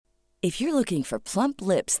If you're looking for plump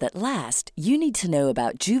lips that last, you need to know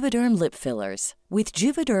about Juvederm lip fillers. With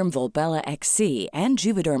Juvederm Volbella XC and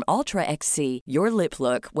Juvederm Ultra XC, your lip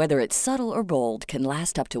look, whether it's subtle or bold, can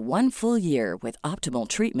last up to 1 full year with optimal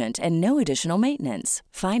treatment and no additional maintenance.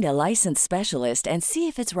 Find a licensed specialist and see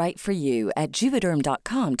if it's right for you at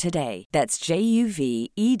Juvederm.com today. That's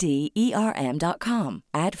JUVEDERM.com.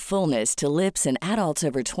 Add fullness to lips in adults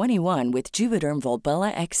over 21 with Juvederm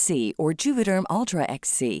Volbella XC or Juvederm Ultra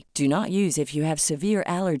XC. Do not use if you have severe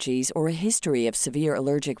allergies or a history of severe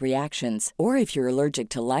allergic reactions, or if you're allergic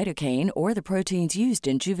to lidocaine or the proteins used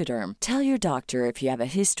in Juvederm. Tell your doctor if you have a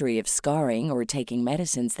history of scarring or taking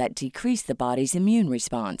medicines that decrease the body's immune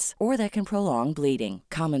response or that can prolong bleeding.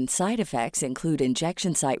 Common side effects include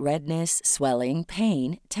injection site redness, swelling,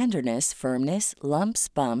 pain, tenderness, firmness, lumps,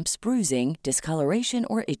 bumps, bruising, discoloration,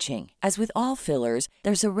 or itching. As with all fillers,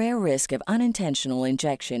 there's a rare risk of unintentional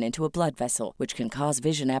injection into a blood vessel, which can cause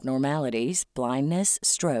vision abnormalities, blindness,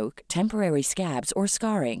 stroke, temporary scabs, or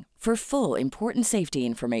scarring. For full, important safety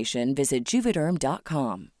information, visit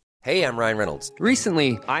Juvederm.com. Hey, I'm Ryan Reynolds.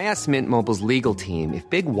 Recently, I asked Mint Mobile's legal team if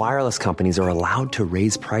big wireless companies are allowed to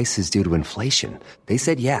raise prices due to inflation. They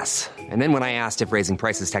said yes. And then when I asked if raising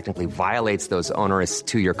prices technically violates those onerous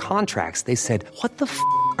two-year contracts, they said, "What the f***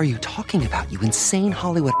 are you talking about, you insane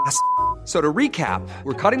Hollywood ass?" So to recap,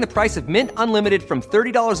 we're cutting the price of Mint Unlimited from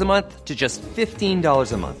 $30 a month to just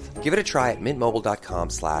 $15 a month. Give it a try at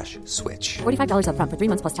mintmobile.com/switch. $45 up front for 3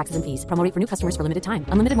 months plus taxes and fees. Promo rate for new customers for limited time.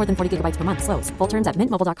 Unlimited more than 40 gigabytes per month. Slows full terms at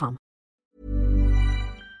mintmobile.com.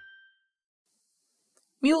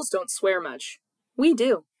 Mules don't swear much. We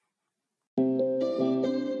do.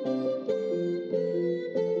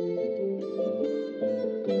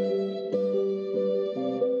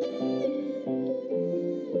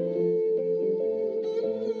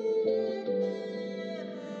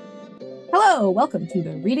 Hello, welcome to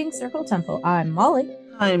the Reading Circle Temple. I'm Molly.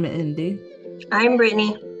 I'm Indy. I'm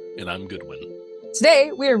Brittany. And I'm Goodwin.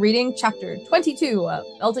 Today we are reading chapter 22 of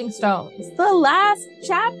Melting Stones. The last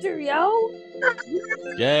chapter, yo!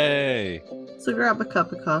 Yay! So grab a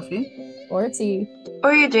cup of coffee. Or tea.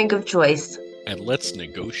 Or your drink of choice. And let's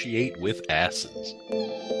negotiate with acids.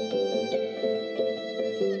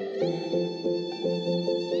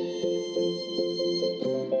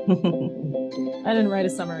 I didn't write a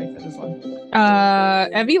summary for this one.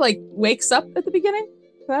 Evie, wakes up at the beginning?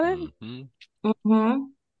 Is that it? Mm-hmm.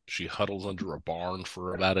 She huddles under a barn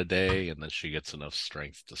for about a day, and then she gets enough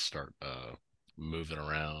strength to start moving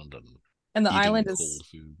around And the eating island cold is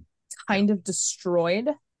food. kind of destroyed.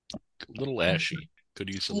 A little ashy. Could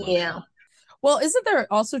use some lotion. Yeah. Well, isn't there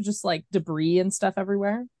also just debris and stuff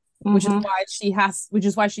everywhere? Mm-hmm. Which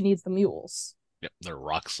is why she needs the mules. Yep, there are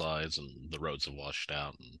rock slides, and the roads have washed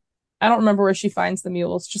out. And I don't remember where she finds the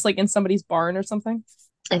mules. Just in somebody's barn or something.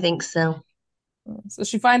 I think so. So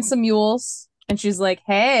she finds some mules and she's like,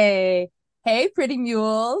 hey, pretty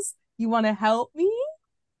mules, you want to help me?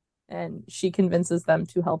 And she convinces them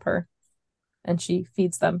to help her and she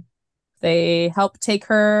feeds them. They help take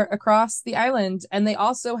her across the island, and they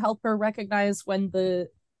also help her recognize when the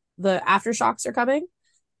aftershocks are coming,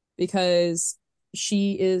 because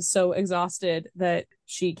she is so exhausted that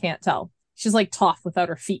she can't tell. She's tough without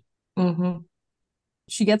her feet. Mm-hmm. Does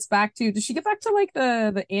she get back to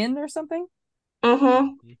the inn or something?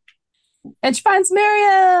 Mm-hmm. And she finds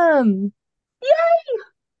Miriam. Yay!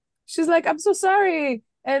 She's like, I'm so sorry.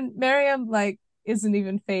 And Miriam isn't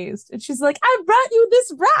even phased. And she's like, I brought you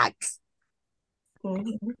this rock.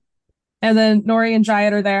 Mm-hmm. And then Nori and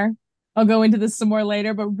Jayat are there. I'll go into this some more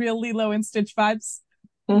later, but real Lilo and Stitch vibes.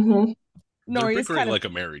 Mm-hmm. They're Nori is bickering like a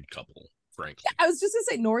married couple, frankly. I was just gonna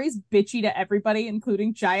say, Nori's bitchy to everybody,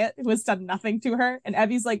 including Jayat, who has done nothing to her. And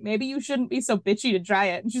Evie's like, maybe you shouldn't be so bitchy to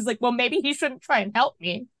Jayat. And she's like, well, maybe he shouldn't try and help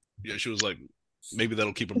me. Yeah, she was like, maybe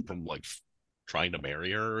that'll keep him from trying to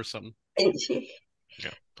marry her or something.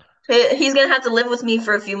 Yeah. He's gonna have to live with me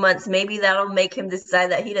for a few months. Maybe that'll make him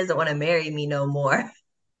decide that he doesn't want to marry me no more.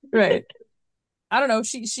 Right. I don't know.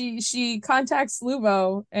 She contacts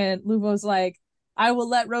Luvo, and Luvo's like, I will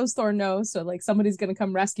let Rosethorn know, so somebody's gonna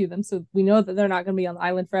come rescue them, so we know that they're not gonna be on the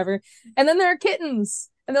island forever. And then there are kittens,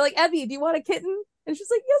 and they're like, Evie, do you want a kitten? And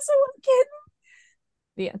she's like, yes, I want a kitten.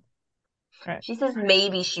 The end. All right. She says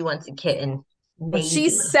maybe she wants a kitten. Maybe. But she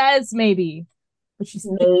says maybe. But she's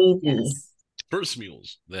maybe. Yes. First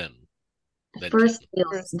mules, then First kittens.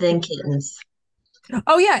 mules, then kittens.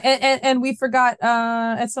 Oh yeah, and we forgot.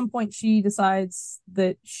 At some point, she decides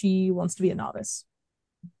that she wants to be a novice.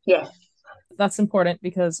 Yes. That's important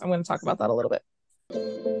because I'm going to talk about that a little bit.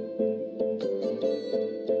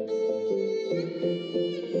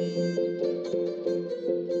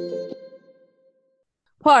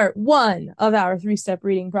 Part one of our 3-step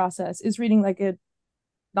reading process is reading like a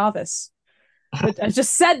novice. I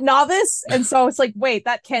just said novice, and so it's like, wait,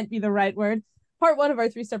 that can't be the right word. Part one of our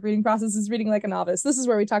 3-step reading process is reading like a novice. This is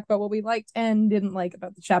where we talk about what we liked and didn't like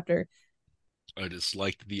about the chapter. I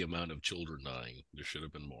disliked the amount of children dying. There should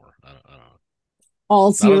have been more. I don't know.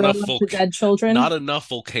 All Not 0 enough of the dead children. Not enough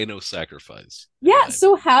volcano sacrifice. Yeah.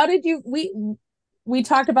 So how did you? We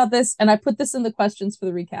talked about this, and I put this in the questions for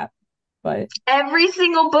the recap. But every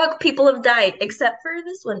single book, people have died except for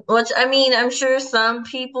this one. Which I mean, I'm sure some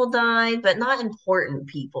people died, but not important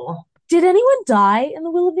people. Did anyone die in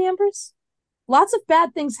the Will of the Empress? Lots of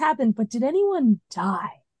bad things happened, but did anyone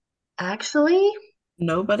die? Actually,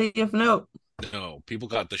 nobody of note. No, people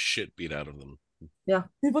got the shit beat out of them. Yeah.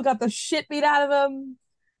 People got the shit beat out of them.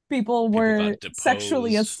 People were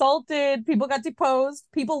sexually assaulted. People got deposed.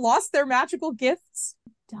 People lost their magical gifts.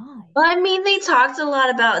 Died. Well, I mean, they talked a lot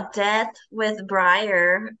about death with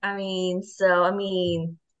Briar. I mean,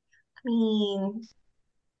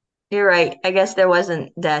 you're right. I guess there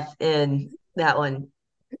wasn't death in that one.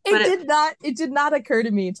 It did not occur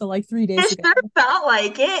to me until like 3 days ago. It sure felt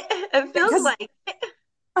like it. It feels like it.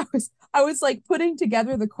 I was like putting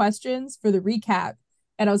together the questions for the recap,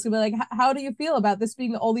 and I was gonna be like, how do you feel about this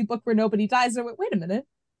being the only book where nobody dies? And I went, wait a minute.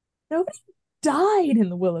 Nobody died in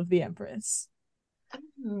the Will of the Empress.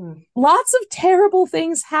 Lots of terrible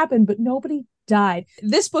things happened, but nobody died.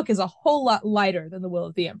 This book is a whole lot lighter than the Will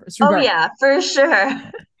of the Empress. Oh yeah, for sure.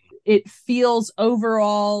 It feels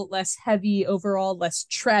overall less heavy, overall less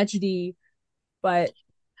tragedy, but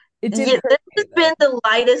it didn't. This has been the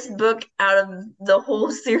lightest book out of the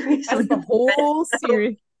whole series. Out of the whole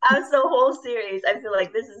series. Out of the whole series, I feel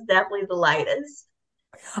like this is definitely the lightest.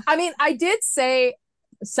 I mean, I did say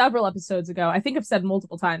several episodes ago, I think I've said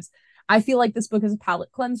multiple times, I feel like this book is a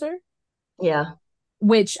palate cleanser. Yeah.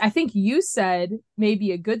 Which I think you said may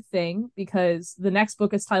be a good thing because the next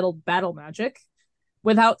book is titled Battle Magic.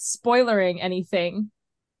 Without spoilering anything,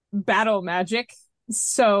 Battle Magic.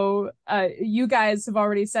 So you guys have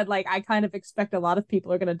already said, like, I kind of expect a lot of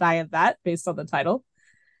people are going to die of that based on the title.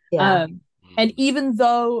 Yeah. And even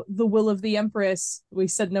though the Will of the Empress, we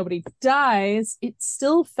said nobody dies, it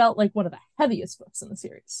still felt like one of the heaviest books in the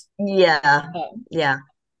series. Yeah. Yeah.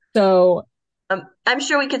 So I'm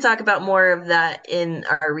sure we could talk about more of that in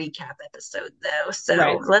our recap episode, though.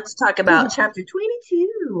 So let's talk about chapter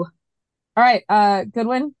 22. All right,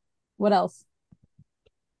 Goodwin, what else?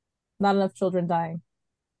 Not enough children dying.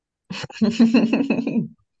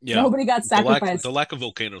 Yeah, nobody got sacrificed. The lack of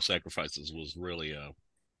volcano sacrifices was really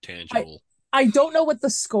tangible. I don't know what the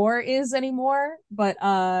score is anymore, but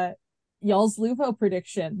y'all's Luvo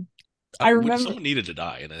prediction. I remember someone needed to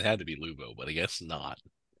die, and it had to be Luvo, but I guess not.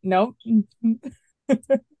 Nope.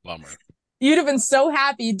 Bummer. You'd have been so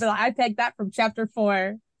happy that I pegged that from chapter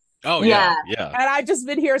 4. Oh yeah. And I just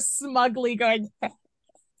been here smugly going.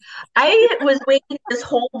 I was waiting this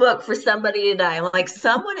whole book for somebody to die. I'm like,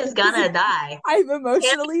 someone is gonna die. I'm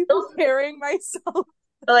emotionally preparing myself.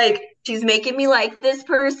 Like, she's making me like this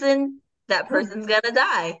person. That person's gonna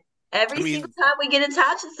die. Every single time we get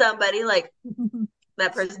attached to somebody, like,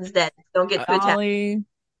 that person's dead. Don't get too attached.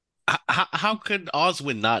 How could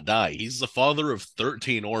Oswin not die? He's the father of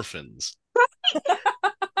 13 orphans.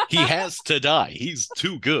 He has to die. He's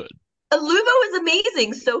too good. Luvo is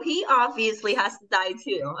amazing, so he obviously has to die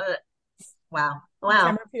too. Wow.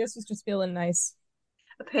 Cameron Pierce was just feeling nice.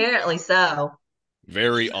 Apparently so.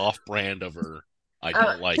 Very off-brand of her. I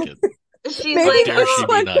don't like it. She's maybe like, dare she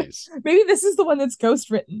be nice? Maybe this is the one that's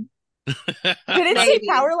ghost written. Did it say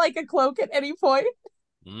power like a cloak at any point?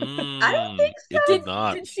 I don't think so. It did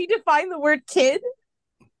not. Did she define the word kid?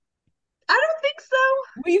 I don't think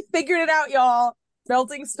so. We figured it out, y'all.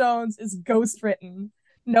 Melting Stones is ghost written.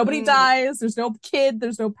 Nobody dies. There's no kid.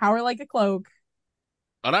 There's no power like a cloak.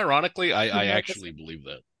 Unironically, I actually believe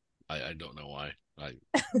that. I don't know why.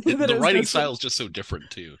 The writing style is just so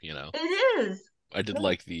different too, you know. It is. I did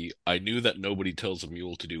like I knew that nobody tells a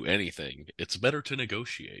mule to do anything. It's better to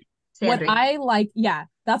negotiate. What I like,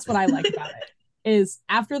 that's what I like about it, is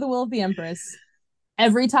after the Will of the Empress,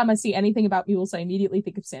 every time I see anything about mules, I immediately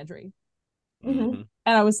think of Sandry. Mm-hmm.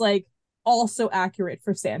 And I was like, also accurate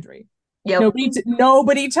for Sandry. Yep.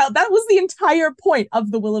 Nobody that was the entire point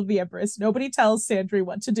of the Will of the Empress. Nobody tells Sandry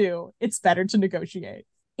what to do. It's better to negotiate.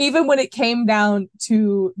 Even when it came down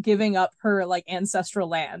to giving up her like ancestral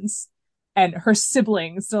lands and her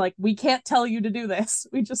siblings, they're like, we can't tell you to do this.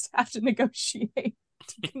 We just have to negotiate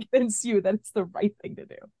to convince you that it's the right thing to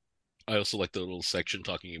do. I also like the little section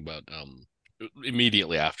talking about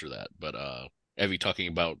immediately after that, but Evie talking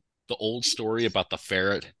about the old story about the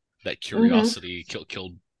ferret that Curiosity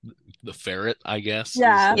the ferret, I guess.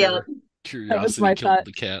 Yeah. Yeah. Curiosity killed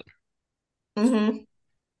the cat. Mm-hmm.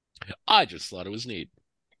 I just thought it was neat.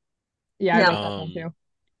 Yeah, I like that one too.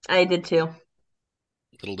 I did too. A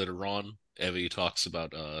little later on, Evie talks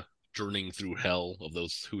about journeying through hell of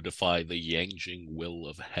those who defy the Yangjing will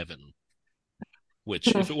of heaven. Which,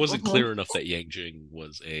 if it wasn't clear enough that Yangjing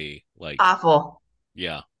was a awful,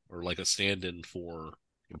 yeah, or like a stand-in for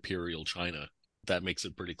Imperial China, that makes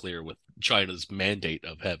it pretty clear with China's mandate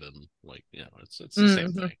of heaven. Like, you know, it's the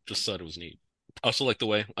same thing. Just thought it was neat. I also like the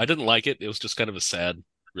way I didn't like it. It was just kind of a sad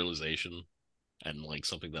realization, and like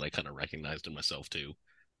something that I kind of recognized in myself too.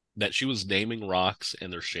 That she was naming rocks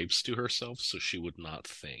and their shapes to herself, so she would not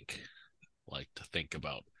think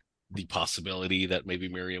about the possibility that maybe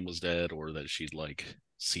Miriam was dead, or that she'd like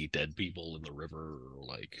see dead people in the river, or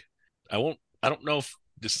like I don't know if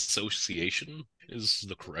dissociation is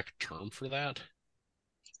the correct term for that,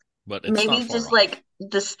 but it's maybe not far just off. like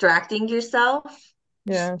distracting yourself.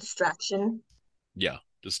 Yeah, distraction. Yeah,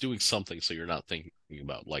 just doing something so you're not thinking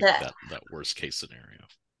about like that worst case scenario.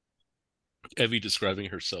 Evie describing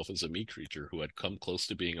herself as a meat creature who had come close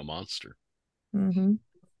to being a monster, and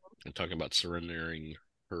talking about surrendering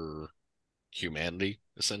her humanity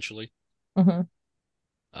essentially,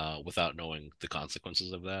 without knowing the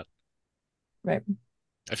consequences of that. Right.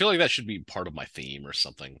 I feel like that should be part of my theme or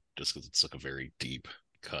something, just because it's like a very deep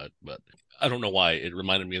cut. But I don't know why it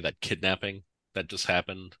reminded me of that kidnapping that just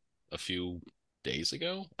happened a few days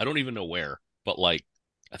ago. I don't even know where, but like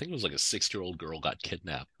I think it was like a 6-year-old girl got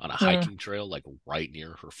kidnapped on a hiking trail, like right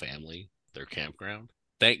near her family, their campground.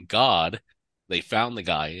 Thank God they found the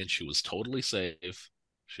guy and she was totally safe.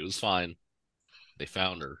 She was fine. They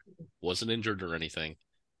found her, wasn't injured or anything.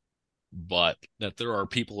 But that there are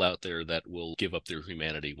people out there that will give up their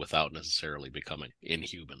humanity without necessarily becoming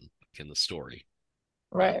inhuman in the story.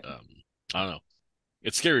 Right. But, I don't know.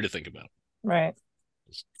 It's scary to think about. Right.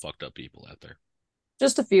 There's fucked up people out there.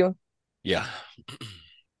 Just a few. Yeah.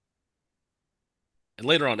 And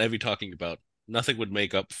later on, Evie talking about nothing would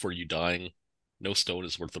make up for you dying. No stone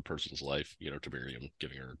is worth a person's life, to Miriam,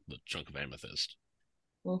 giving her the chunk of amethyst.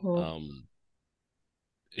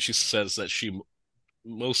 She says that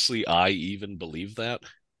mostly I even believe that,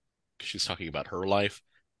 because she's talking about her life,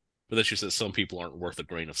 but then she says some people aren't worth a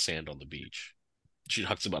grain of sand on the beach. She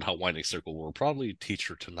talks about how Winding Circle will probably teach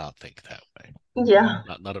her to not think that way. Yeah.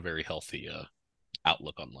 Not a very healthy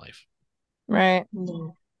outlook on life. Right.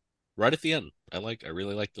 Right at the end, I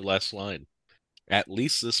really like the last line. At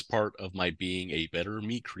least this part of my being a better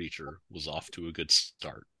meat creature was off to a good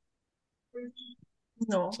start.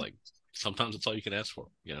 No. It's like sometimes it's all you can ask for,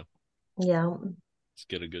 Yeah. Just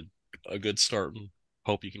get a good start and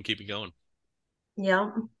hope you can keep it going. Yeah.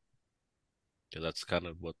 Yeah, that's kind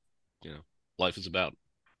of what life is about.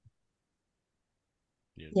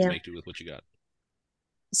 Make do with what you got.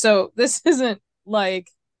 So this isn't like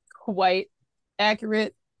quite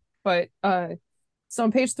accurate, but so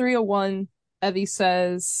on page 301, Evie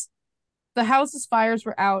says, the house's fires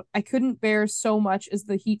were out. I couldn't bear so much as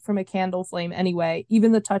the heat from a candle flame anyway.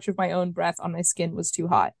 Even the touch of my own breath on my skin was too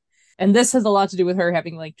hot. And this has a lot to do with her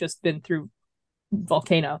having like just been through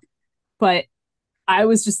volcano. But I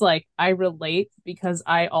was just like, I relate, because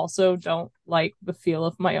I also don't like the feel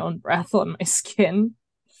of my own breath on my skin,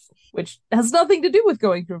 which has nothing to do with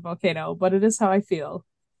going through a volcano, but it is how I feel.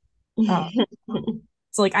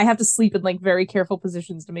 So like I have to sleep in like very careful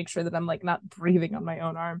positions to make sure that I'm like not breathing on my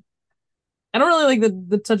own arm. I don't really like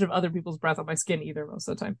the touch of other people's breath on my skin either most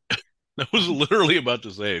of the time. I was literally about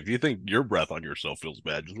to say, if you think your breath on yourself feels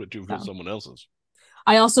bad, just wait till you feel someone else's.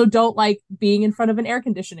 I also don't like being in front of an air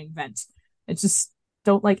conditioning vent. I just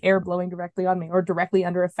don't like air blowing directly on me or directly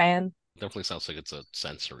under a fan. Definitely sounds like it's a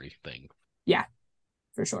sensory thing. Yeah,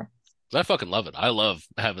 for sure. I fucking love it. I love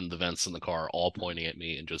having the vents in the car all pointing at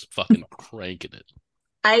me and just fucking cranking it.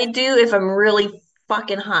 I do if I'm really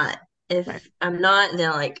fucking hot. If I'm not,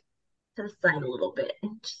 then like to the side a little bit.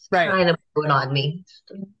 Just kind of blow it on me.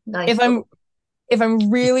 Nice if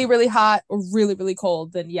I'm really, really hot or really, really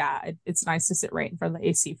cold, then yeah, it's nice to sit right in front of the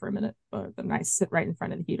AC for a minute, or nice to sit right in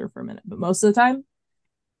front of the heater for a minute. But most of the time,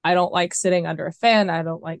 I don't like sitting under a fan. I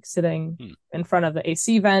don't like sitting in front of the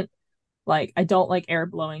AC vent. Like, I don't like air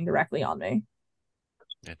blowing directly on me.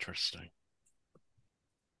 Interesting.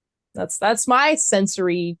 That's my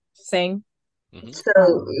sensory thing.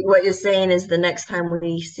 So what you're saying is the next time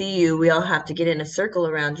we see you, we all have to get in a circle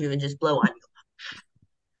around you and just blow on you.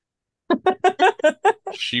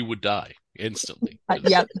 She would die instantly.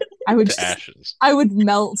 Yeah, I would to ashes. I would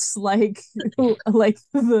melt like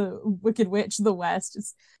the Wicked Witch of the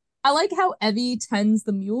West. I like how Evie tends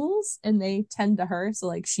the mules and they tend to her. So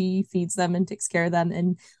like she feeds them and takes care of them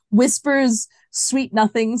and whispers sweet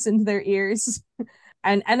nothings into their ears.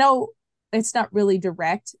 And I know it's not really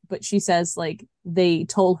direct, but she says like they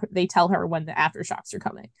tell her when the aftershocks are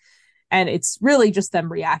coming. And it's really just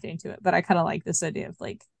them reacting to it. But I kind of like this idea of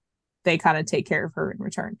like they kind of take care of her in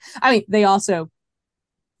return. I mean, they also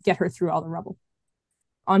get her through all the rubble.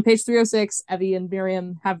 On page 306, Evie and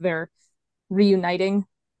Miriam have their reuniting.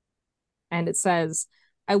 And it says,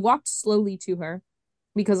 I walked slowly to her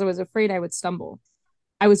because I was afraid I would stumble.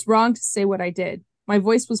 I was wrong to say what I did. My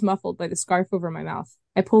voice was muffled by the scarf over my mouth.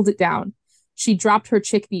 I pulled it down. She dropped her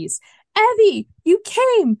chickpeas. Evie, you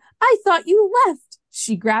came! I thought you left!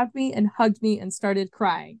 She grabbed me and hugged me and started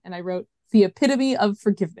crying. And I wrote, the epitome of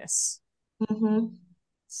forgiveness. Mm-hmm.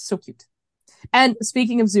 So cute. And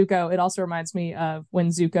speaking of Zuko, it also reminds me of when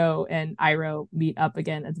Zuko and Iroh meet up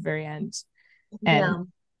again at the very end.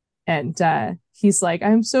 And he's like,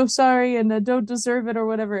 I'm so sorry and I don't deserve it or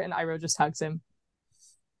whatever. And Iroh just hugs him.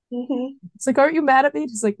 Mm-hmm. It's like, aren't you mad at me?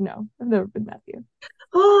 He's like, no, I've never been mad at you.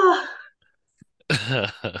 Oh.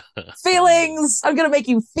 Feelings! I'm going to make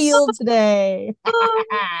you feel today.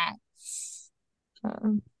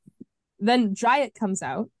 Then Jayat comes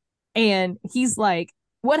out and he's like,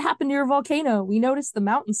 what happened to your volcano? We noticed the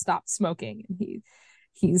mountain stopped smoking. And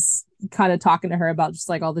he's kind of talking to her about just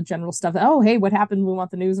like all the general stuff. Oh, hey, what happened? We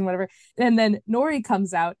want the news and whatever. And then Nori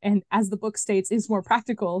comes out and, as the book states, is more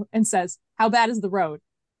practical and says, how bad is the road?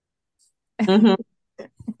 Mm-hmm.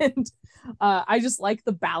 And I just like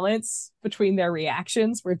the balance between their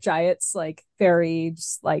reactions where Jayat's like very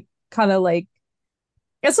just like kind of like,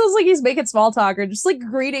 it sounds like he's making small talk or just like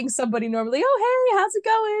greeting somebody normally. Oh, hey, how's it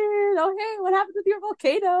going? Oh, hey, what happened with your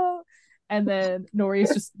volcano? And then Nori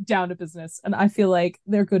is just down to business. And I feel like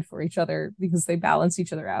they're good for each other because they balance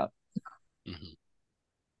each other out.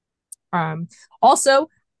 Mm-hmm. Also,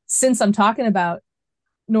 since I'm talking about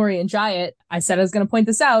Nori and Jayat, I said I was going to point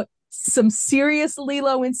this out. Some serious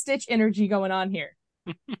Lilo and Stitch energy going on here.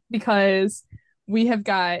 Because we have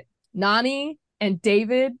got Nani and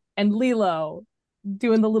David and Lilo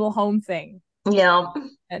doing the little home thing. Yeah.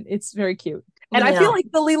 And it's very cute. And I feel like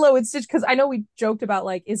the Lilo and Stitch, because I know we joked about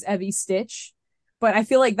like, is Evie Stitch? But I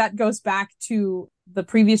feel like that goes back to the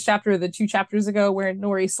previous chapter, the 2 chapters ago, where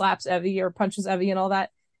Nori slaps Evie or punches Evie and all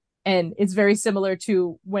that. And it's very similar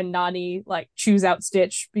to when Nani like chews out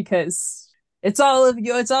Stitch because it's all of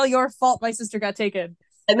you. It's all your fault. My sister got taken.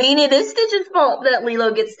 I mean, it is Stitch's fault that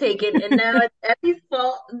Lilo gets taken, and now it's Evie's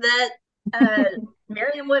fault that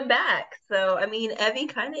Miriam went back. So, I mean, Evie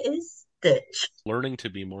kind of is Stitch. Learning to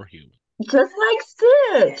be more human. Just like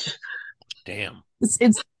Stitch. Damn.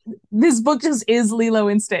 It's this book just is Lilo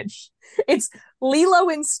and Stitch. It's Lilo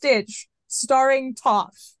and Stitch starring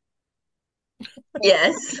Toph.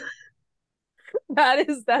 Yes. That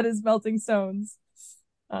is Melting Stones.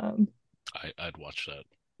 I'd watch that.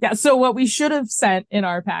 Yeah, so what we should have sent in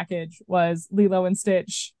our package was Lilo and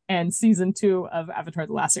Stitch and season 2 of Avatar: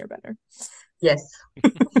 The Last Airbender. Yes.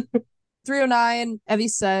 309, Evie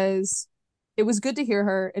says, it was good to hear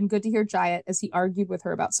her and good to hear Jayat as he argued with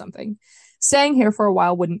her about something. Staying here for a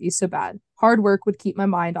while wouldn't be so bad. Hard work would keep my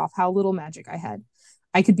mind off how little magic I had.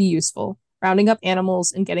 I could be useful, rounding up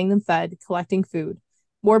animals and getting them fed, collecting food.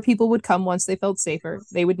 More people would come once they felt safer.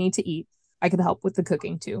 They would need to eat. I could help with the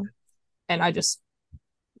cooking too. And I just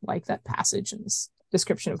like that passage and this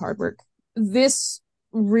description of hard work. This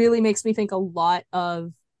really makes me think a lot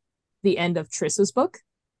of the end of Triss's book,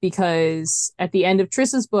 because at the end of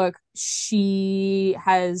Triss's book, she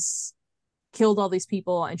has killed all these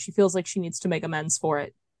people and she feels like she needs to make amends for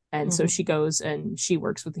it. And so she goes and she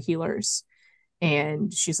works with the healers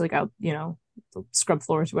and she's like out, scrub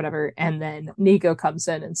floors or whatever. And then Nico comes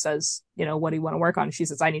in and says, what do you want to work on? And she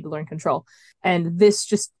says, I need to learn control. And this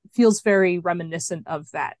just feels very reminiscent of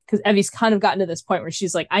that, because Evie's kind of gotten to this point where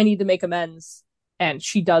she's like, I need to make amends. And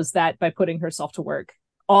she does that by putting herself to work.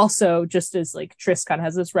 Also, just as like Triss kind of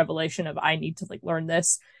has this revelation of, I need to like learn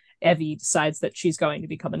this, Evie decides that she's going to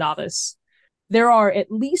become a novice. There are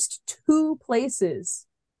at least 2 places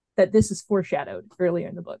that this is foreshadowed earlier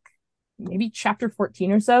in the book. Maybe chapter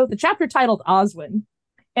 14 or so, the chapter titled Oswin.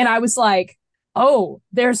 And I was like, oh,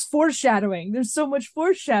 there's foreshadowing. There's so much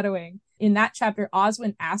foreshadowing. In that chapter,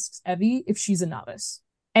 Oswin asks Evie if she's a novice.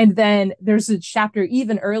 And then there's a chapter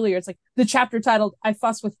even earlier. It's like the chapter titled I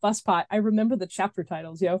Fuss with Fusspot. I remember the chapter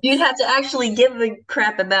titles, yo. You'd have to actually give a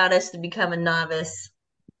crap about us to become a novice.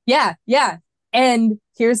 Yeah. And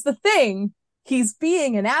here's the thing. He's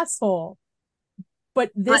being an asshole.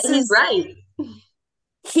 But he's right.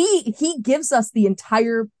 He gives us the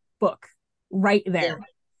entire book right there.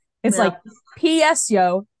 It's like, P.S.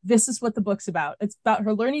 yo, this is what the book's about. It's about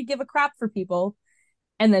her learning to give a crap for people,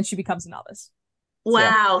 and then she becomes a novice.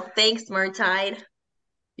 Wow. So, thanks, Murtide.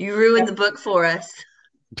 You ruined the book for us.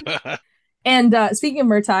 And speaking of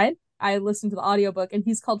Murtide, I listened to the audiobook, and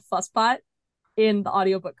he's called Fusspot in the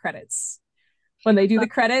audiobook credits. When they do the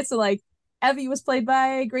credits, so like, Evie was played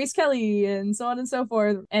by Grace Kelly, and so on and so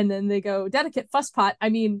forth. And then they go, Dedicate Fusspot, I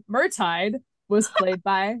mean, Murtide was played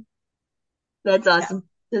by... That's awesome.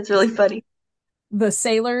 Yeah. That's really funny. The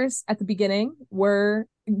sailors at the beginning were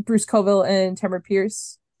Bruce Coville and Tamara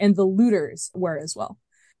Pierce, and the looters were as well.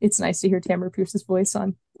 It's nice to hear Tamara Pierce's voice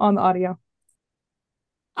on the audio.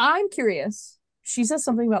 I'm curious. She says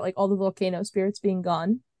something about like all the volcano spirits being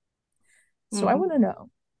gone. So I want to know,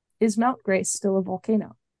 is Mount Grace still a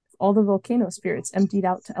volcano? All the volcano spirits emptied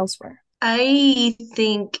out to elsewhere. I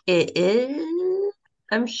think it is.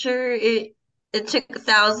 I'm sure it took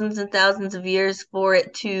thousands and thousands of years for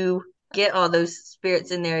it to get all those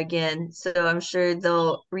spirits in there again. So I'm sure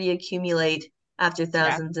they'll reaccumulate after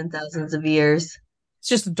thousands and thousands of years. It's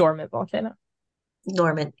just a dormant volcano.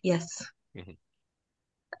 Dormant, yes.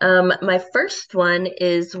 My first one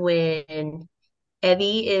is when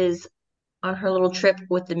Evie is on her little trip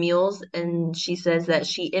with the mules, and she says that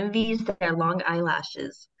she envies their long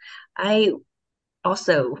eyelashes. I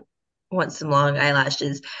also want some long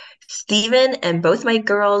eyelashes. Steven and both my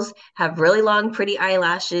girls have really long, pretty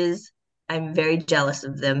eyelashes. I'm very jealous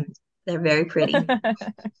of them. They're very pretty. And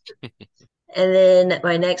then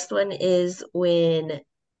my next one is when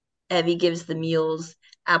Evie gives the mules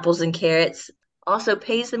apples and carrots, also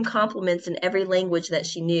pays them compliments in every language that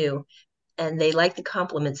she knew. And they like the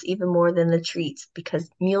compliments even more than the treats because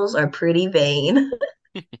mules are pretty vain.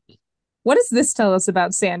 What does this tell us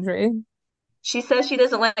about Sandry? She says she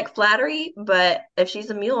doesn't like flattery, but if she's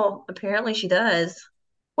a mule, apparently she does.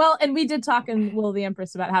 Well, and we did talk in Will the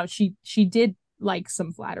Empress about how she did like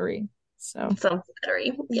some flattery. So some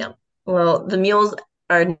flattery, yeah. Well, the mules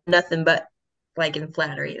are nothing but liking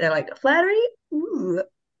flattery. They're like, flattery? Ooh.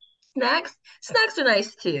 Snacks are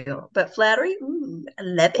nice too, but flattery, ooh, I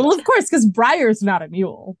love it. Well, of course, because Briar's not a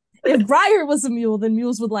mule. If Briar was a mule, then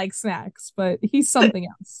mules would like snacks, but he's something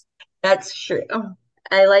else. That's true.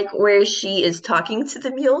 I like where she is talking to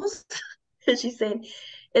the mules. And she's saying,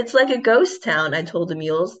 it's like a ghost town, I told the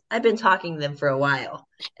mules. I've been talking to them for a while.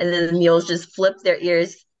 And then the mules just flip their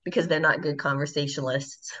ears because they're not good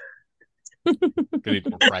conversationalists. They need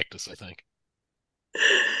more practice, I think.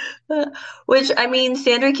 Which, I mean,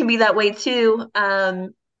 Sandra can be that way too.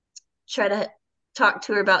 Try to talk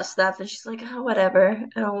to her about stuff, and she's like, oh, whatever.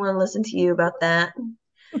 I don't want to listen to you about that.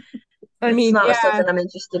 It's not something I'm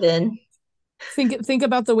interested in. Think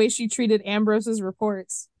about the way she treated Ambrose's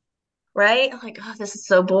reports. Right? Like, oh, this is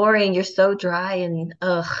so boring. You're so dry, and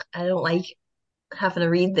I don't like having to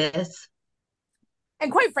read this. And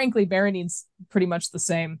quite frankly, Baronine's pretty much the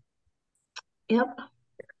same. Yep.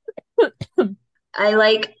 I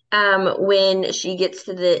like when she gets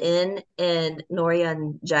to the inn and Nori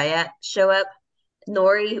and Jayat show up.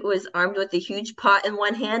 Nori was armed with a huge pot in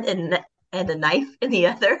one hand and a knife in the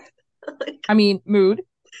other. Like, I mean, mood.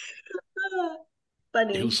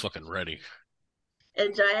 Funny. He was fucking ready.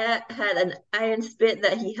 And Jayat had an iron spit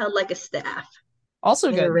that he held like a staff.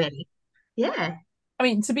 Also good. Ready. Yeah. I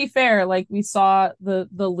mean, to be fair, like we saw the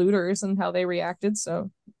looters and how they reacted,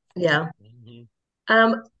 so yeah.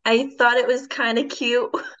 I thought it was kind of cute.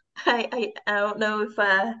 I don't know if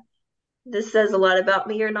this says a lot about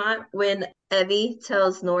me or not. When Evie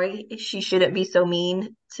tells Nori she shouldn't be so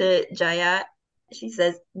mean to Jayat, she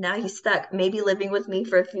says, now he's stuck. Maybe living with me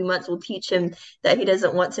for a few months will teach him that he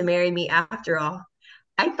doesn't want to marry me after all.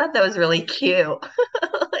 I thought that was really cute.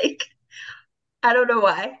 Like, I don't know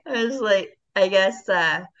why. I was like, I guess,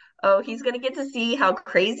 he's going to get to see how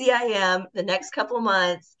crazy I am the next couple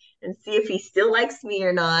months and see if he still likes me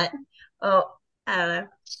or not. Oh, I don't know.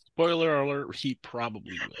 Spoiler alert, he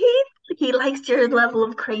probably will. He likes your level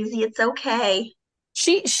of crazy. It's okay.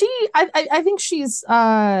 I think she's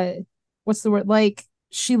what's the word? Like,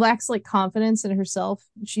 she lacks like confidence in herself.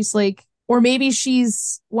 She's like, or maybe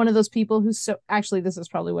she's one of those people who's so, actually this is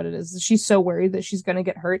probably what it is. She's so worried that she's going to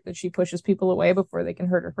get hurt that she pushes people away before they can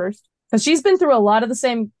hurt her first. Because she's been through a lot of the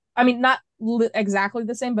same, I mean, not exactly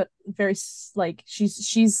the same, but very like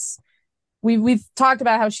we've talked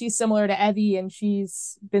about how she's similar to Evie, and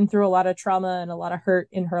she's been through a lot of trauma and a lot of hurt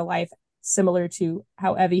in her life, similar to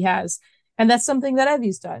how Evie has. And that's something that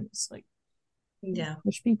Evie's done. It's like, yeah,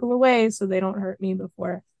 push people away so they don't hurt me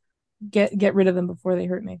before, get rid of them before they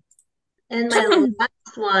hurt me. And my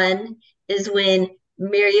last one is when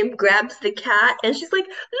Miriam grabs the cat and she's like,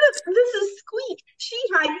 look, this is Squeak. She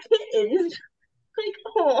hides kittens. Like,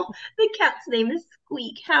 oh, the cat's name is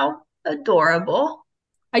Squeak. How adorable.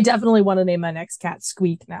 I definitely want to name my next cat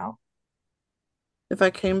Squeak now. If I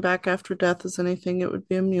came back after death as anything, it would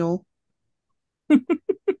be a mule.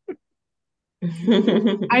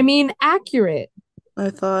 I mean, accurate. I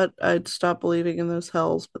thought I'd stop believing in those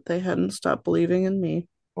hells, but they hadn't stopped believing in me.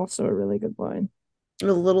 Also a really good line. A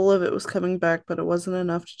little of it was coming back, but it wasn't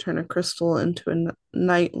enough to turn a crystal into a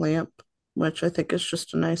night lamp, which I think is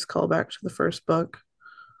just a nice callback to the first book.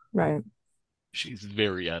 Right. She's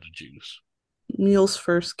very out of juice. Mules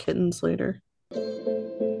first, kittens later.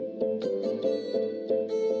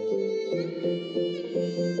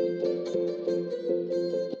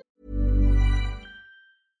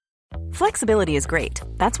 Flexibility is great.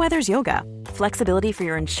 That's why there's yoga. Flexibility for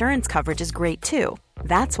your insurance coverage is great too.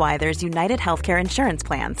 That's why there's United Healthcare Insurance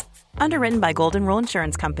Plans. Underwritten by Golden Rule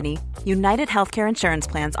Insurance Company, United Healthcare Insurance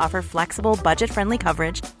Plans offer flexible, budget-friendly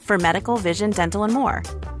coverage for medical, vision, dental, and more.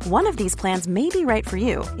 One of these plans may be right for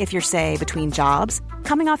you if you're, say, between jobs,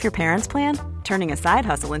 coming off your parents' plan, turning a side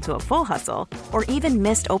hustle into a full hustle, or even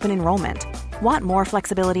missed open enrollment. Want more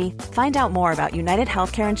flexibility? Find out more about United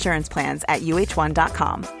Healthcare Insurance Plans at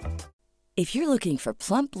uh1.com. If you're looking for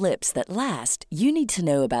plump lips that last, you need to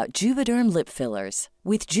know about Juvederm lip fillers.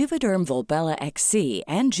 With Juvederm Volbella XC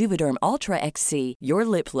and Juvederm Ultra XC, your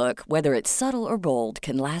lip look, whether it's subtle or bold,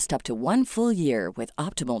 can last up to 1 full year with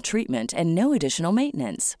optimal treatment and no additional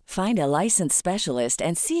maintenance. Find a licensed specialist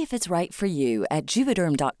and see if it's right for you at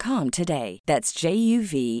Juvederm.com today. That's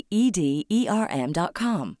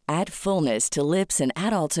JUVEDERM.com. Add fullness to lips in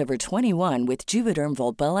adults over 21 with Juvederm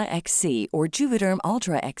Volbella XC or Juvederm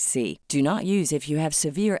Ultra XC. Do not use if you have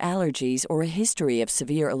severe allergies or a history of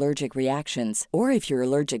severe allergic reactions, or if you're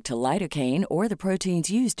allergic to lidocaine or the proteins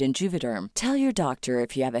used in Juvederm. Tell your doctor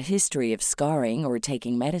if you have a history of scarring or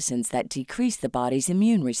taking medicines that decrease the body's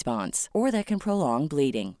immune response or that can prolong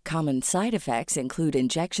bleeding. Common side effects include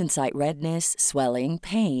injection site redness, swelling,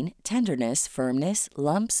 pain, tenderness, firmness,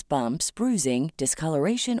 lumps, bumps, bruising,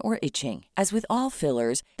 discoloration, or itching. As with all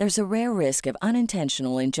fillers, there's a rare risk of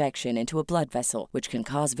unintentional injection into a blood vessel, which can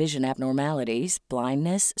cause vision abnormalities,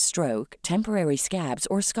 blindness, stroke, temporary scabs,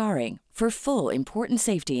 or scarring. For full, important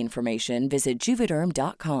safety information, visit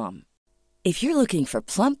Juvederm.com. If you're looking for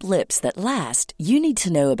plump lips that last, you need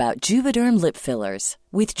to know about Juvederm lip fillers.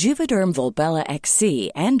 With Juvederm Volbella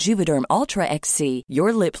XC and Juvederm Ultra XC,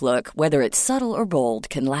 your lip look, whether it's subtle or bold,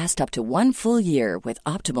 can last up to 1 full year with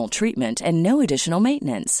optimal treatment and no additional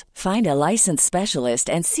maintenance. Find a licensed specialist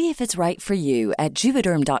and see if it's right for you at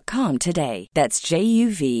Juvederm.com today. That's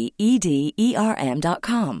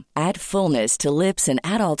JUVEDERM.com. Add fullness to lips in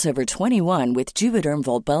adults over 21 with Juvederm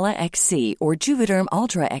Volbella XC or Juvederm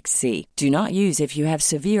Ultra XC. Do not use if you have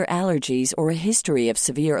severe allergies or a history of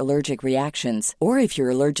severe allergic reactions, or if you're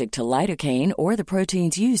allergic to lidocaine or the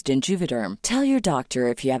proteins used in Juvederm. Tell your doctor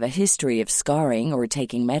if you have a history of scarring or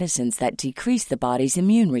taking medicines that decrease the body's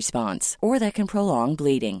immune response or that can prolong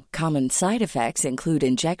bleeding. Common side effects include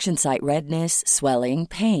injection site redness, swelling,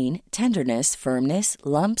 pain, tenderness, firmness,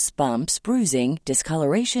 lumps, bumps, bruising,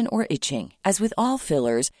 discoloration, or itching. As with all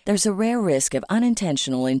fillers, there's a rare risk of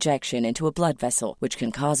unintentional injection into a blood vessel, which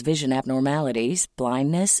can cause vision abnormalities,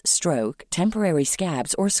 blindness, stroke, temporary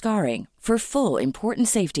scabs, or scarring. For full, important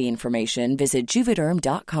safety information, visit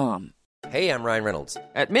Juvederm.com. Hey, I'm Ryan Reynolds.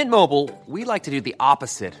 At Mint Mobile, we like to do the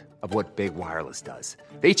opposite of what Big Wireless does.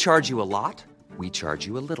 They charge you a lot, we charge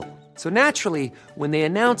you a little. So naturally, when they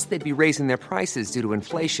announced they'd be raising their prices due to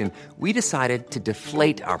inflation, we decided to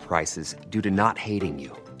deflate our prices due to not hating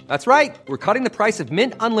you. That's right. We're cutting the price of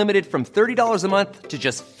Mint Unlimited from $30 a month to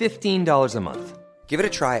just $15 a month. Give it a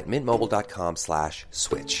try at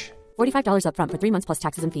mintmobile.com/switch. $45 up front for 3 months plus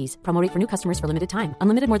taxes and fees. Promo rate for new customers for limited time.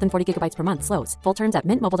 Unlimited more than 40 gigabytes per month. Slows full terms at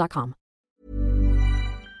mintmobile.com.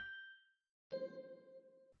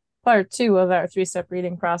 Part 2 of our 3-step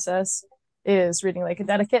reading process is reading like a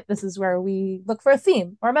dedicate. This is where we look for a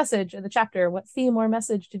theme or message in the chapter. What theme or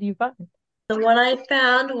message did you find? The one I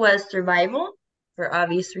found was survival, for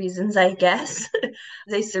obvious reasons, I guess.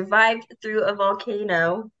 They survived through a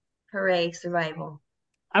volcano. Hooray, survival.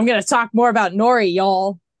 I'm going to talk more about Nori,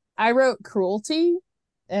 y'all. I wrote cruelty,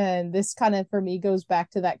 and this kind of, for me, goes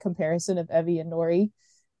back to that comparison of Evie and Nori,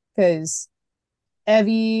 because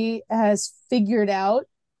Evie has figured out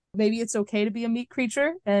maybe it's okay to be a meat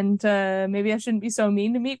creature, and maybe I shouldn't be so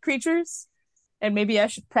mean to meat creatures, and maybe I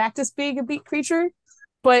should practice being a meat creature.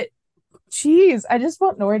 But, geez, I just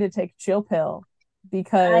want Nori to take a chill pill,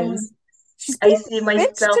 because she's being I see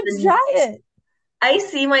myself to giant. I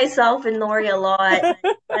see myself in Nori a lot.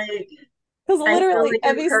 Like, because literally,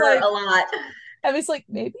 Evie's like, a lot. Evie's like,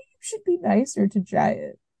 maybe you should be nicer to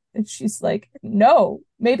Giant. And she's like, no,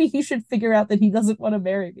 maybe he should figure out that he doesn't want to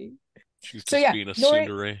marry me. She's So just yeah, being a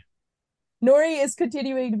tsundere. Nori is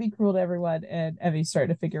continuing to be cruel to everyone, and Evie's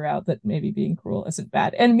starting to figure out that maybe being cruel isn't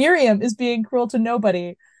bad. And Miriam is being cruel to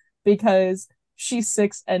nobody because she's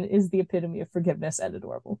 6 and is the epitome of forgiveness and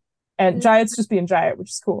adorable. And Giant's just being Giant, which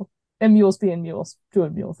is cool. And Mules being Mules,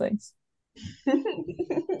 doing mule things. I'm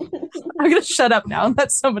gonna shut up now and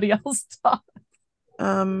let somebody else talk.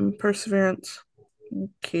 Perseverance.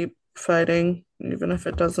 Keep fighting, even if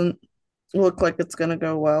it doesn't look like it's gonna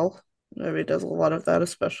go well. Evie does a lot of that,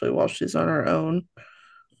 especially while she's on her own.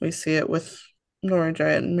 We see it with Nora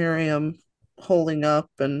Giant and Miriam holding up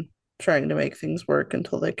and trying to make things work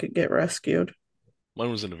until they could get rescued.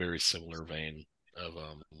 Mine was in a very similar vein of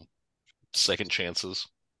second chances.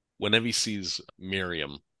 When Evie sees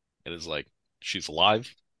Miriam, it is like, she's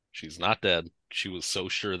alive, she's not dead. She was so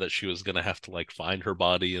sure that she was gonna have to like find her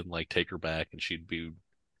body and like take her back, and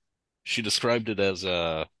she described it as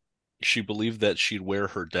she believed that she'd wear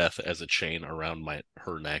her death as a chain around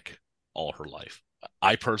her neck all her life.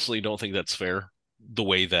 I personally don't think that's fair. The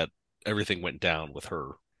way that everything went down with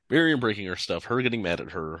her, Miriam breaking her stuff, her getting mad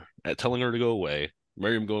at her, at telling her to go away,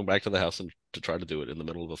 Miriam going back to the house and to try to do it in the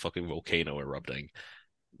middle of a fucking volcano erupting.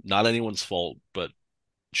 Not anyone's fault, but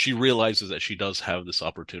she realizes that she does have this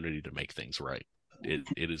opportunity to make things right. It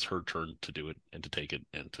is her turn to do it and to take it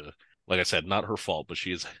and to, like I said, not her fault, but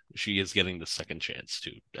she is getting the second chance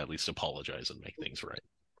to at least apologize and make things right.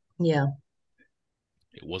 Yeah.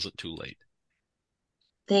 It wasn't too late.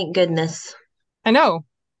 Thank goodness. I know.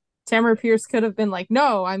 Tamara Pierce could have been like,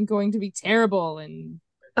 no, I'm going to be terrible. And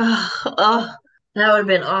that would have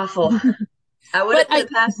been awful. I would have put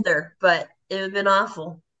it past her, but it would have been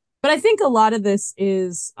awful. But I think a lot of this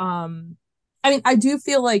is, I mean, I do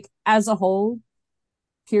feel like as a whole,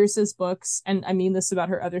 Pierce's books, and I mean this about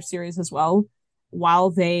her other series as well,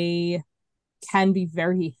 while they can be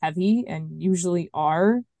very heavy and usually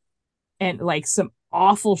are, and like some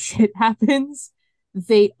awful shit happens,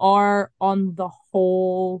 they are on the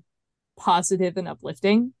whole positive and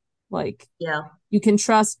uplifting. Like, yeah, you can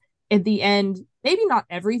trust at the end, maybe not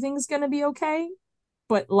everything's gonna be okay,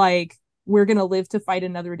 but like we're gonna live to fight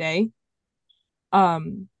another day.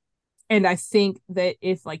 And I think that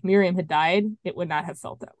if like Miriam had died, it would not have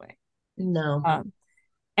felt that way. No.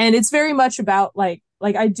 And it's very much about like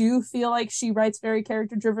I do feel like she writes very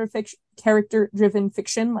character driven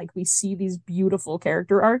fiction. Like we see these beautiful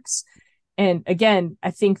character arcs. And again,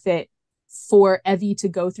 I think that for Evie to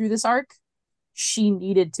go through this arc, she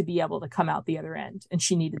needed to be able to come out the other end, and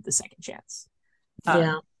she needed the second chance.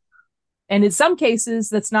 Yeah. And in some cases,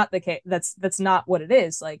 that's not the case. That's not what it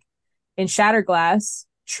is. Like in Shatterglass,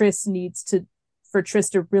 for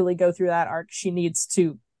Triss to really go through that arc, she needs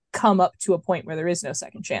to come up to a point where there is no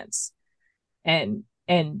second chance and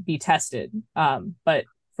be tested. But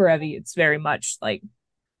for Evie, it's very much like,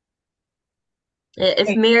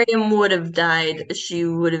 if Miriam would have died, she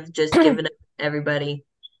would have just given up everybody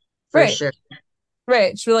for sure.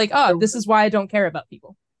 Right. She's like, oh, this is why I don't care about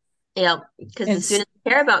people. Yeah, because as soon as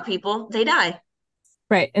they care about people, they die.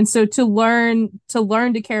 Right. And so to learn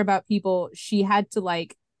to care about people, she had to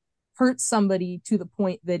like hurt somebody to the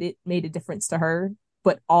point that it made a difference to her,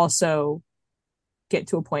 but also get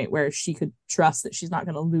to a point where she could trust that she's not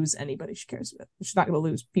going to lose anybody she cares about. She's not going to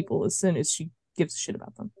lose people as soon as she gives a shit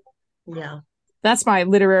about them. Yeah. That's my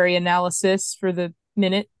literary analysis for the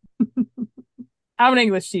minute. I'm an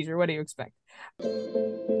English teacher. What do you expect?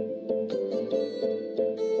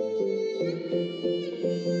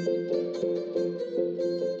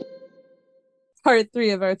 Part 3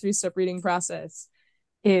 of our 3-step reading process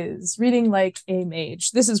is reading like a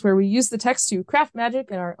mage. This is where we use the text to craft magic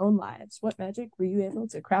in our own lives. What magic were you able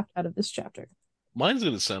to craft out of this chapter? Mine's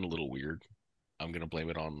going to sound a little weird. I'm going to blame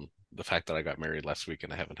it on the fact that I got married last week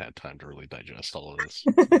and I haven't had time to really digest all of this.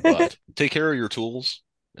 But take care of your tools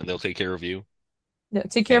and they'll take care of you. No,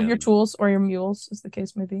 take care of your tools or your mules, as the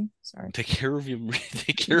case may be. Sorry. Take care of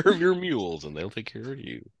your mules and they'll take care of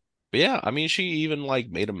you. But yeah, I mean, she even like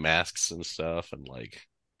made them masks and stuff and like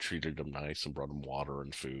treated them nice and brought them water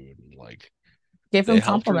and food and like gave them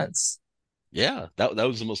compliments. Yeah, that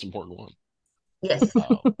was the most important one. Yes.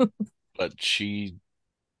 But she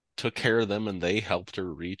took care of them and they helped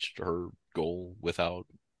her reach her goal without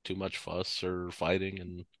too much fuss or fighting.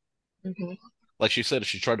 And like she said, if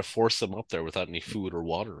she tried to force them up there without any food or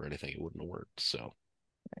water or anything, it wouldn't have worked. So,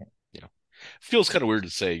 you know, feels kind of weird to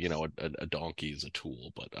say, you know, a donkey is a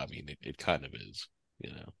tool, but I mean, it kind of is,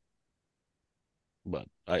 you know. But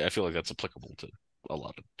I feel like that's applicable to a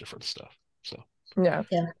lot of different stuff. So yeah.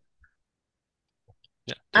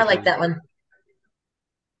 I like that one.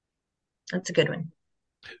 That's a good one.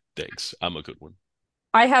 Thanks. I'm a good one.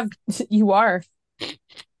 I have, you are, That's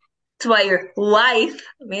why your wife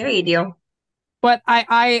married you. but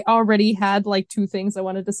I already had like two things I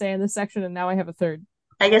wanted to say in this section, and now I have a third.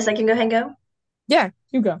 I guess I can go ahead and go. Yeah,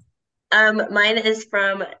 you go. Mine is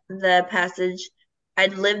from the passage.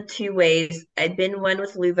 I'd lived two ways. I'd been one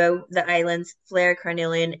with Luvo, the islands, Flare,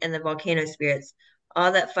 Carnelian, and the volcano spirits.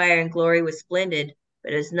 All that fire and glory was splendid,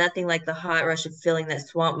 but it was nothing like the hot rush of feeling that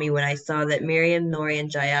swamped me when I saw that Miriam, Nori, and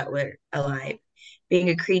Jayat were alive. Being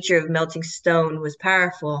a creature of melting stone was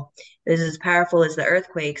powerful. It was as powerful as the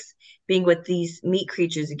earthquakes. Being with these meat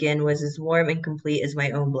creatures again was as warm and complete as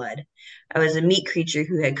my own blood. I was a meat creature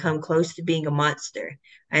who had come close to being a monster.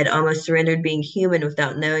 I had almost surrendered being human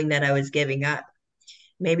without knowing that I was giving up.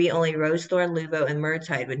 Maybe only Rosethorn, Luvo, and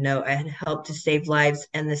Murtide would know I had helped to save lives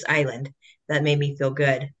on this island. That made me feel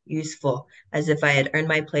good, useful, as if I had earned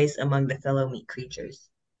my place among the fellow meat creatures.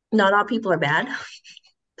 Not all people are bad.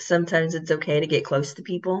 Sometimes it's okay to get close to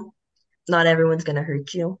people. Not everyone's going to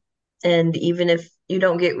hurt you. And even if you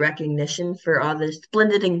don't get recognition for all the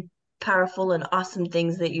splendid and powerful and awesome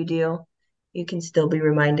things that you do, you can still be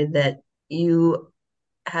reminded that you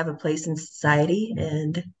have a place in society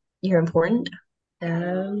and you're important. I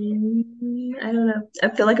don't know. I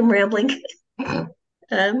feel like I'm rambling.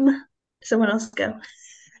 Someone else go.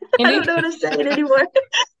 I don't know what to say anymore.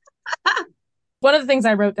 One of the things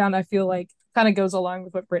I wrote down, I feel like kind of goes along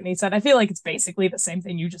with what Brittany said. I feel like it's basically the same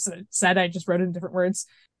thing you just said. I just wrote it in different words.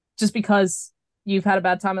 Just because you've had a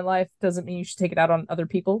bad time in life doesn't mean you should take it out on other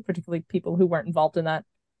people, particularly people who weren't involved in that.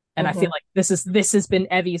 And I feel like this has been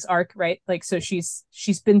Evie's arc, right? Like, so she's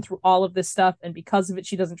been through all of this stuff, and because of it,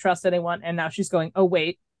 she doesn't trust anyone. And now she's going, oh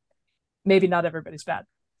wait, maybe not everybody's bad.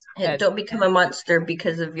 And don't become a monster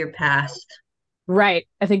because of your past. Right.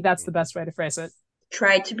 I think that's the best way to phrase it.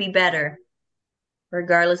 Try to be better,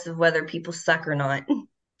 regardless of whether people suck or not.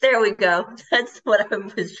 There we go. That's what I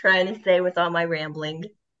was trying to say with all my rambling.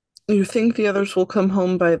 You think the others will come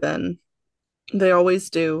home by then? They always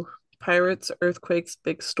do. Pirates, earthquakes,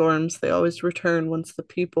 big storms, they always return once the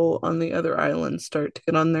people on the other islands start to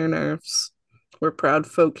get on their nerves. We're proud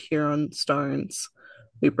folk here on Starnes.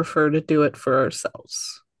 We prefer to do it for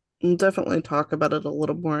ourselves. We'll definitely talk about it a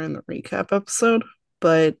little more in the recap episode,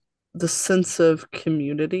 but the sense of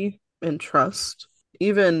community and trust,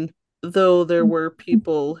 even though there were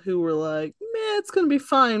people who were like, man, it's gonna be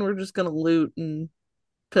fine, we're just gonna loot and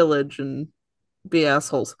pillage and be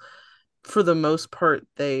assholes. For the most part,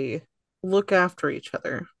 they look after each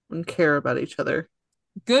other and care about each other.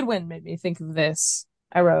 Goodwin made me think of this.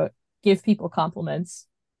 I wrote, give people compliments,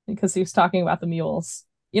 because he was talking about the mules.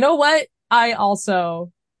 You know what? I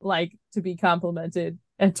also like to be complimented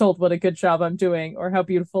and told what a good job I'm doing or how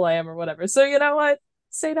beautiful I am or whatever. So you know what?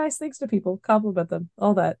 Say nice things to people, compliment them,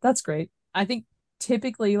 all that. That's great. I think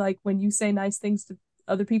typically, like, when you say nice things to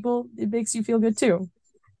other people, it makes you feel good too.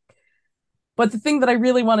 But the thing that I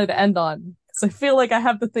really wanted to end on, because I feel like I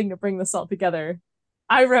have the thing to bring this all together,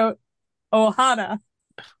 I wrote Ohana.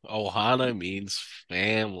 Ohana means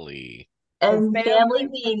family. And family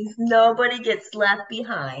means nobody gets left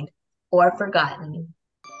behind or forgotten.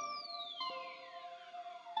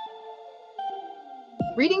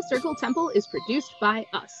 Reading Circle Temple is produced by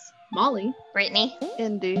us, Molly, Brittany,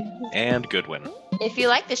 Indy, and Goodwin. if you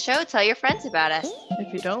like the show, tell your friends about us.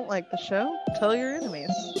 if you don't like the show, tell your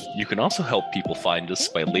enemies. You can also help people find us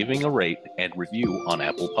by leaving a rate and review on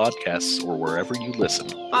Apple Podcasts or wherever you listen.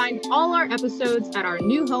 Find all our episodes at our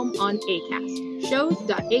new home on Acast,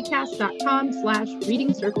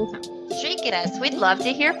 shows.acast.com/Reading Circle Temple. Streak at us. We'd love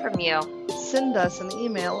to hear from you. Send us an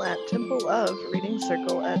email at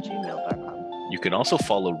templeofreadingcircle@gmail.com. You can also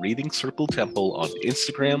follow Reading Circle Temple on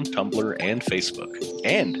Instagram, Tumblr, and Facebook.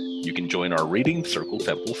 And you can join our Reading Circle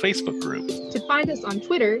Temple Facebook group. To find us on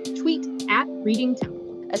Twitter, tweet at Reading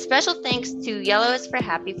Temple. A special thanks to Yellow is for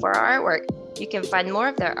Happy for our artwork. You can find more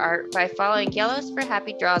of their art by following Yellow is for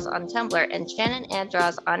Happy Draws on Tumblr and Shannon and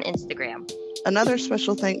Draws on Instagram. Another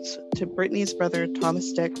special thanks to Brittany's brother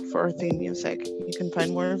Thomas Dick for our theme music. You can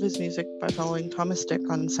find more of his music by following Thomas Dick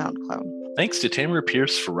on SoundCloud. Thanks to Tamara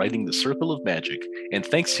Pierce for writing The Circle of Magic, and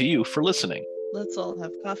thanks to you for listening. Let's all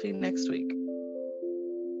have coffee next week.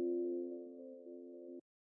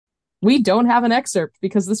 We don't have an excerpt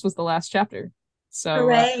because this was the last chapter. So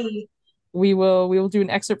Hooray! we will do an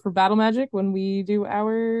excerpt for Battle Magic when we do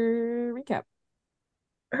our recap.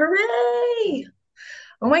 Hooray!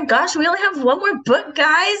 Oh my gosh, we only have one more book,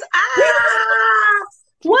 guys.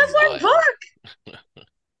 One more book.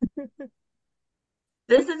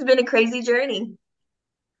 This has been a crazy journey.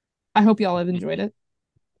 I hope y'all have enjoyed it.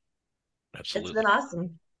 Absolutely. It's been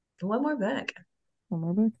awesome. One more book. One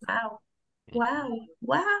more book. Wow. Wow.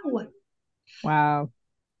 Wow. Wow.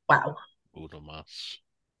 Wow. Udamas.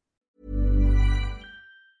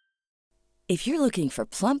 If you're looking for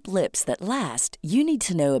plump lips that last, you need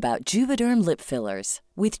to know about Juvederm lip fillers.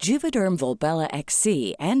 With Juvederm Volbella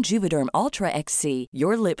XC and Juvederm Ultra XC,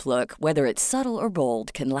 your lip look, whether it's subtle or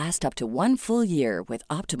bold, can last up to 1 full year with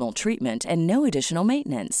optimal treatment and no additional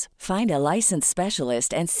maintenance. Find a licensed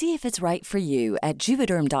specialist and see if it's right for you at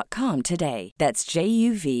Juvederm.com today. That's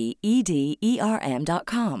JUVEDERM.com.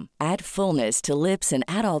 Add fullness to lips in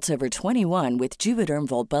adults over 21 with Juvederm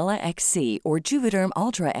Volbella XC or Juvederm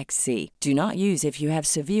Ultra XC. Do not use if you have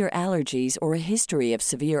severe allergies or a history of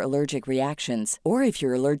severe allergic reactions, or if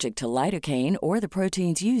you're allergic to lidocaine or the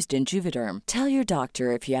proteins used in Juvederm. Tell your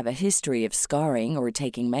doctor if you have a history of scarring or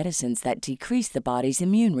taking medicines that decrease the body's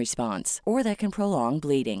immune response or that can prolong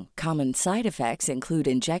bleeding. Common side effects include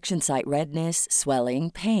injection site redness, swelling,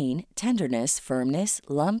 pain, tenderness, firmness,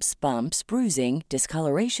 lumps, bumps, bruising,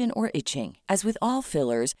 discoloration, or itching. As with all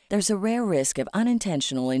fillers, there's a rare risk of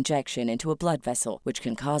unintentional injection into a blood vessel, which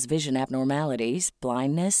can cause vision abnormalities,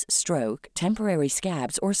 blindness, stroke, temporary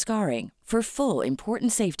scabs, or scarring. For full,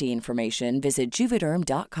 important safety information, visit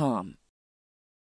Juvederm.com.